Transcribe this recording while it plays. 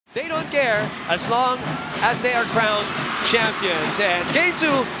They don't care as long as they are crowned champions. And game 2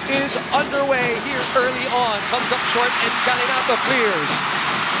 is underway here early on. Comes up short and Calinato clears.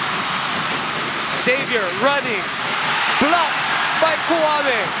 Xavier running. Blocked by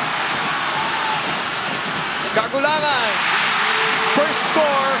Kuwame. Kagulangan. First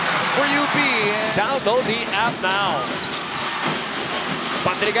score for UP. Download the app now.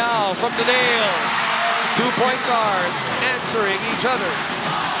 Patrigao from the nail. 2 point guards answering each other.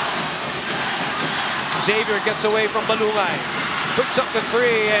 Xavier gets away from Balungay. Puts up the 3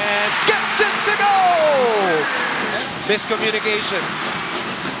 and gets it to go! Miscommunication.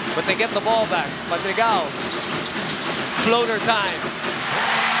 But they get the ball back. Patrigao. Floater time.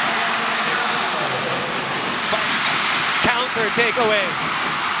 Counter takeaway.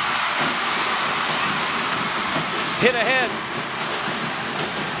 Hit ahead.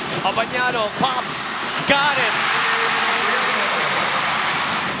 Abanyano pops. Got it.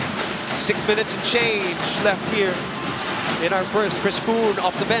 6 minutes and change left here in our first. Chris Poon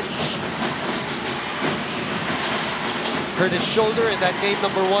off the bench. Hurt his shoulder in that game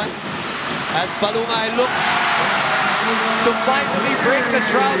number 1. As Balungay looks to finally break the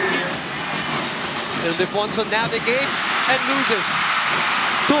drought here. Ildefonso navigates and loses.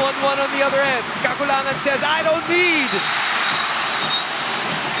 2-on-1 on the other end. Kagulangan says, I don't need.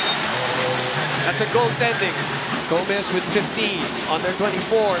 That's a goaltending. Gomez with 15 on their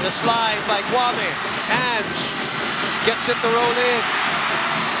 24. The slide by Kwame. Ange gets it to roll in.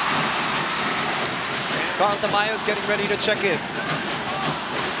 Carl Tamayo's getting ready to check in.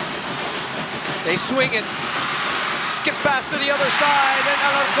 They swing it. Skip pass to the other side and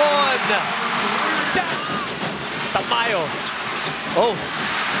Alarcon. Tamayo. Oh,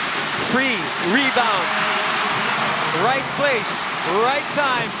 free rebound. Right place, right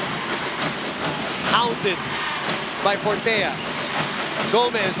time. Hounded by Fortea.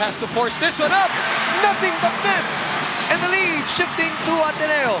 Gomez has to force this one up. Nothing but net. And the lead shifting to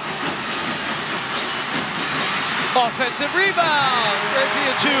Ateneo. Offensive rebound. Reggie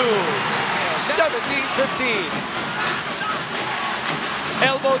Achu. 17-15.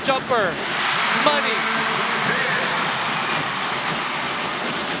 Elbow jumper. Money.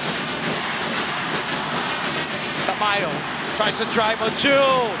 Tamayo tries to drive on Chu.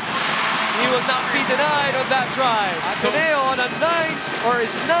 He will not be denied on that drive. Ateneo on a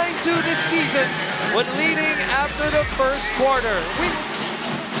 9-2 this season when leading after the first quarter.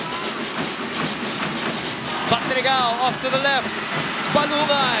 Patrigao off to the left.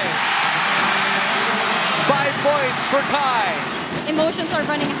 Balungay. 5 points for Kai. Emotions are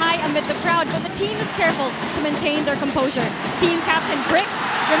running high amid the crowd, but the team is careful to maintain their composure. Team captain Bricks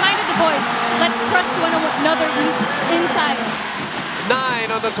reminded the boys, let's trust one another inside. 9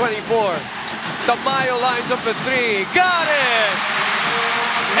 on the 24. Tamayo lines up a 3. Got it!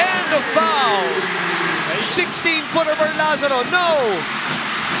 And a foul. 16-footer for Lazaro. No!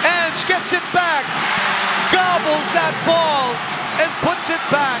 Ange gets it back. Gobbles that ball and puts it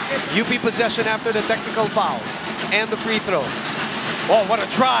back. UP possession after the technical foul and the free throw. Oh, what a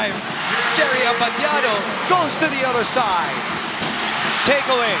drive. Jerry Abanyano goes to the other side.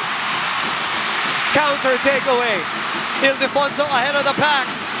 Takeaway. Counter takeaway. Ildefonso ahead of the pack.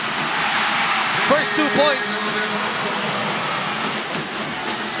 First 2 points.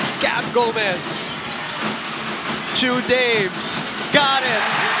 Gab Gomez. Chu Daves. Got it.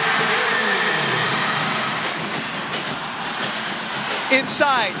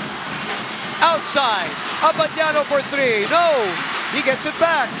 Inside. Outside. Abanyano for 3. No. He gets it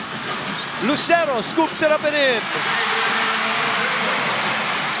back. Lucero scoops it up and in.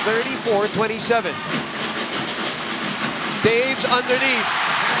 34-27. Daves underneath,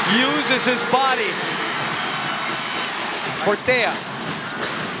 uses his body. Fortea,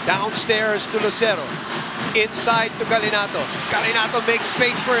 downstairs to Lucero, inside to Calinato. Calinato makes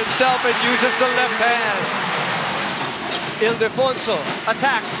space for himself and uses the left hand. Ildefonso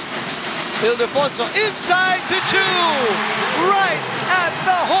attacks. Ildefonso inside to Chu, right at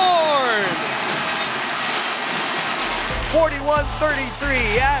the horn.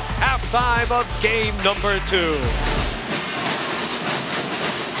 41-33 at halftime of game number 2.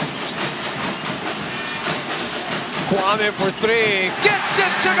 Kwame for 3, gets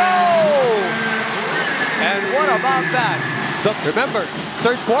it to go! And what about that? Remember,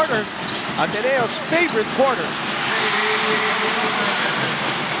 third quarter, Ateneo's favorite quarter.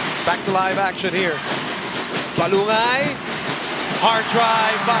 Back to live action here. Balungay, hard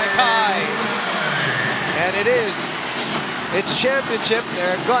drive by Kai. And it is. It's championship.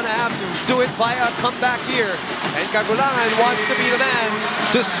 They're gonna have to do it via a comeback here. And Kagulangan wants to be the man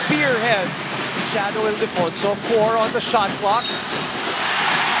to spearhead. Shadow Ildefonso, 4 on the shot clock.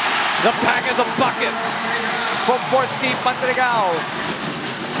 The pack of the bucket from Forsky Patrigao.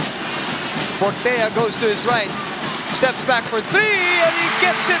 Fortea goes to his right. Steps back for three, and he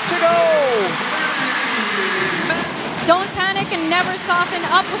gets it to go. Don't panic and never soften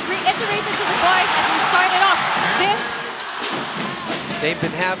up was reiterated to the boys as we started off this. They've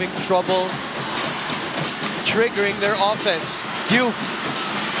been having trouble triggering their offense. Diouf,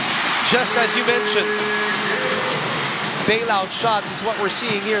 just as you mentioned, bailout shots is what we're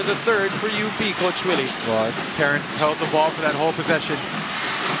seeing here, the third for UP, Coach Willie. Well, Terrence held the ball for that whole possession.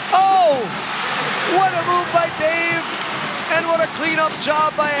 Oh! What a move by Dave, and what a cleanup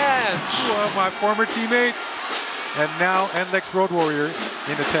job by Ange. Well, my former teammate, and now NLEX Road Warrior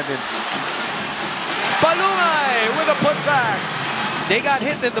in attendance. Balungay with a putback. They got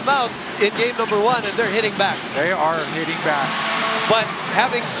hit in the mouth in game number 1, and they're hitting back. They are hitting back. But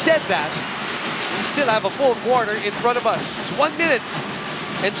having said that, we still have a full quarter in front of us. 1 minute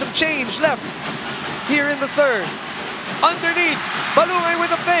and some change left here in the third. Underneath, Balungay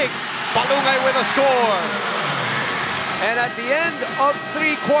with a fake. Balungay with a score. And at the end of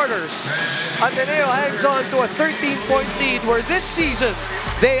 3 quarters, Ateneo hangs on to a 13-point lead, where this season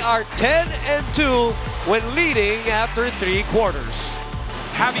they are 10-2 when leading after 3 quarters.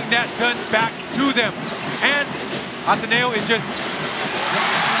 Having that done back to them. And Ateneo is just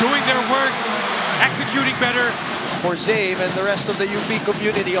doing their work, executing better. For Zave and the rest of the UP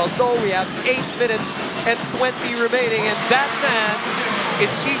community, although we have 8 minutes and 20 remaining, and that man in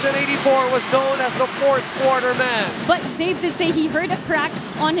season 84 was known as the fourth quarter man. But Zave did say he heard a crack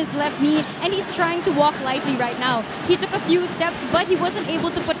on his left knee and he's trying to walk lightly right now. He took a few steps, but he wasn't able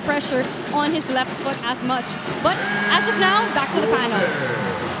to put pressure on his left foot as much. But as of now, back to the panel.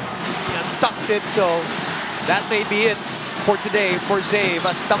 And tucked it, so that may be it for today for Zave,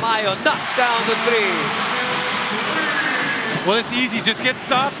 as Tamayo knocks down the 3. Well, it's easy. Just get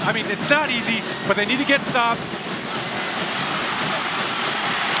stopped. I mean, it's not easy, but they need to get stopped.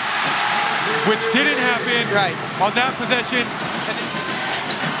 Which didn't happen on that possession.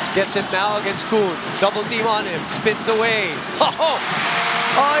 Gets it now against Kuhn. Double team on him. Spins away. Oh,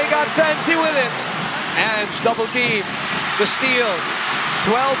 he got fancy with it. Ange double team. The steal.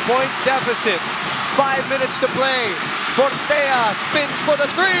 12-point deficit. 5 minutes to play. Fortea spins for the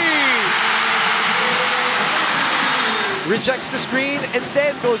 3. Rejects the screen and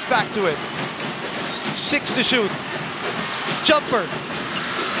then goes back to it. 6 to shoot. Jumper.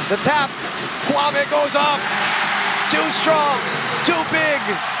 The tap. Kwame goes up. Too strong. Too big.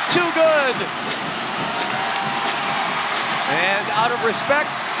 Too good. And out of respect,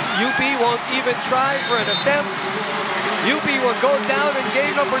 UP won't even try for an attempt. UP will go down in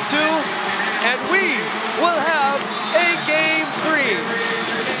game number 2, and we will have a game 3.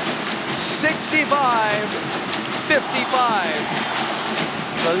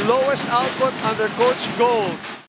 65-55. The lowest output under Coach Gold.